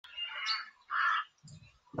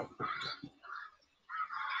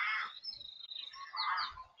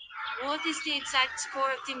What is the exact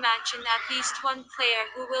score of the match and at least one player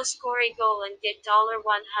who will score a goal and get $100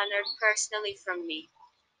 personally from me?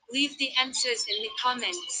 Leave the answers in the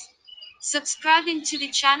comments. Subscribing to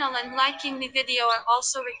the channel and liking the video are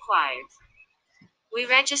also required. We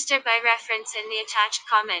register by reference in the attached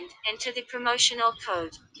comment, enter the promotional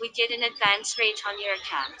code, we get an advance rate on your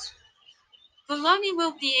account. Bologna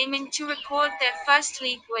will be aiming to record their first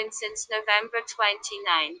league win since November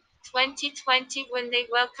 29, 2020 when they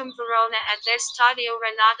welcomed Verona at their Stadio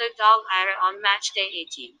Renato dall'Aira on matchday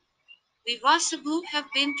 18. The Rossablu have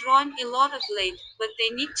been drawn a lot of late, but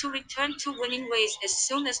they need to return to winning ways as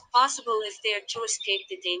soon as possible if they are to escape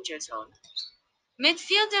the danger zone.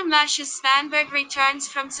 Midfielder Maciej Svanberg returns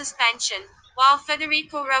from suspension, while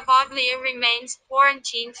Federico Ravaglia remains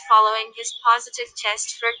quarantined following his positive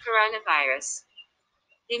test for coronavirus.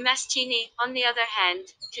 The Mastini, on the other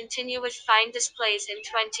hand, continue with fine displays in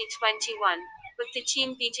 2021, with the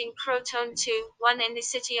team beating Crotone 2-1 in the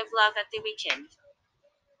City of Love at the weekend.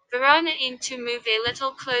 Verona aim to move a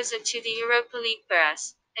little closer to the Europa League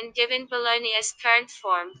berths, and given Bologna's current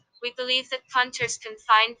form, we believe that punters can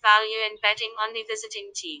find value in betting on the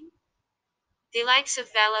visiting team. The likes of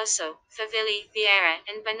Veloso, Favilli, Vieira,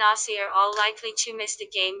 and Benassi are all likely to miss the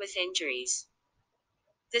game with injuries.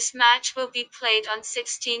 This match will be played on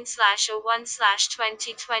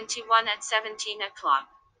 16/01/2021 at 17 o'clock.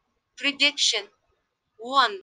 Prediction 1.